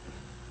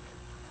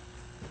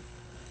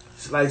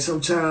 it's like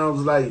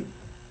sometimes, like,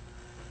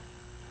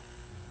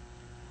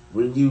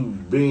 when you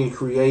being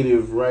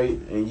creative, right,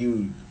 and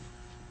you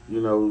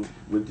know,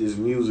 with this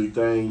music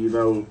thing, you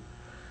know,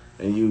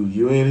 and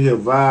you in here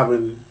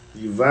vibing,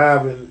 you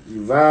vibing,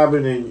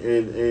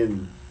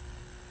 and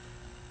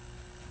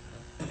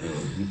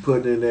you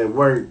putting in that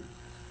work,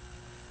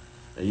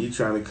 and you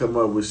trying to come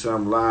up with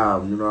something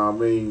live, you know what I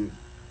mean?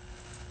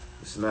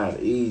 It's not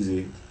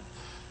easy,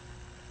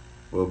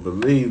 but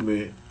believe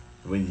me,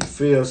 when you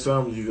feel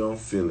something, you gonna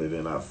feel it,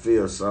 and I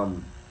feel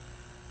something.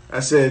 I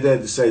said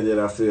that to say that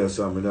I feel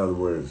something. In other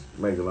words,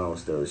 make a long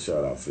story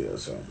short, I feel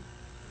something.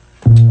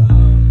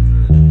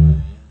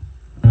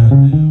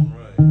 Goddamn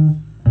right.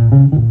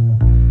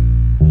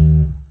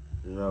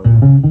 You know,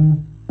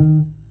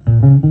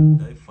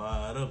 They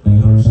fired up in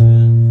your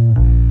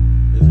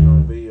shit. it's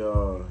gonna be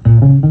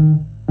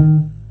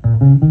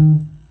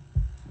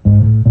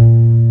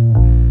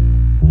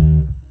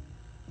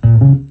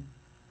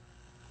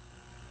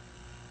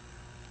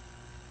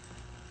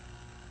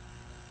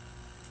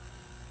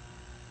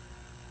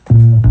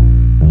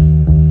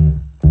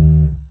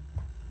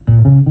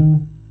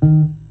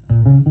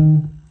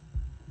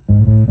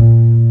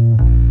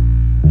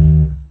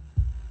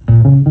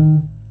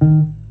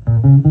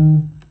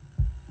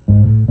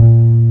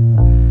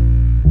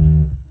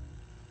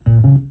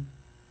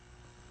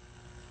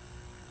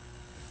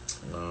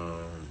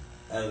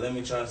Hey, let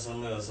me try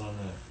something else on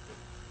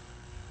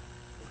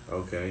that.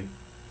 okay.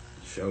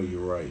 Show you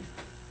right.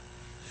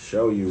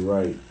 Show you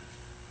right.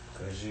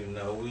 Cause you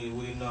know we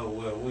know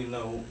where we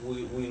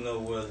know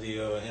where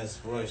the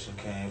inspiration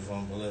came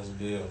from, but let's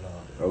build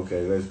on it.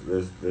 Okay, let's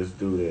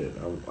do that.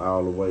 I'm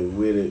all the way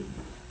with it.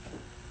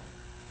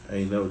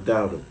 Ain't no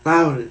doubt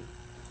about it.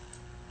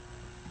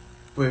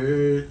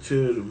 Word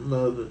to the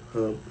mother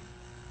hubby.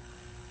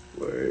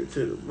 Word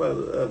to the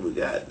mother hubby.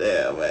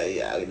 Goddamn, man.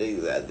 Y'all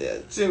niggas out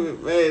there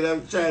tripping, man.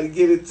 I'm trying to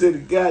get into the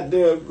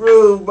goddamn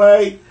groove,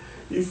 man.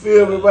 You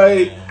feel me,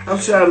 man? I'm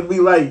trying to be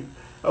like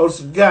on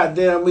some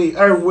goddamn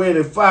Earth, Wind,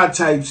 and Fire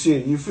type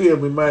shit. You feel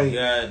me, man?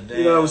 Goddamn.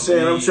 You know what I'm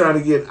saying? I'm trying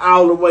to get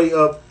all the way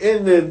up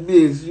in that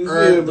bitch. You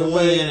Earth, feel the me,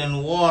 wind, man?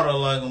 and water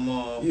like a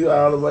motherfucker. You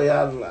all the way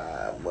out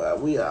live, boy.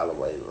 We all the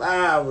way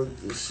live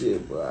with this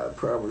shit, boy. I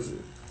promise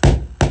you.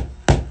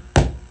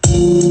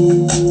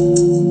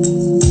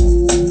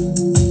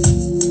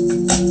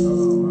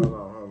 Hold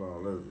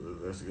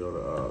on. Let's go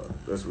to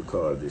let's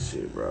record this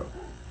shit, bro.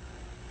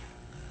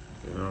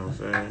 You know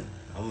what I'm saying?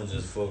 I'ma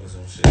just focus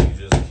on shit.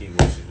 You just keep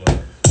what you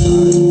love.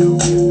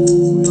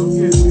 We don't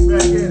get it. We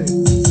back at it.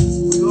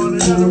 We going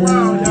another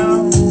round,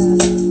 y'all.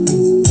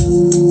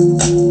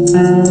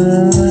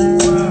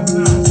 Five,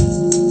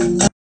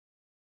 nine.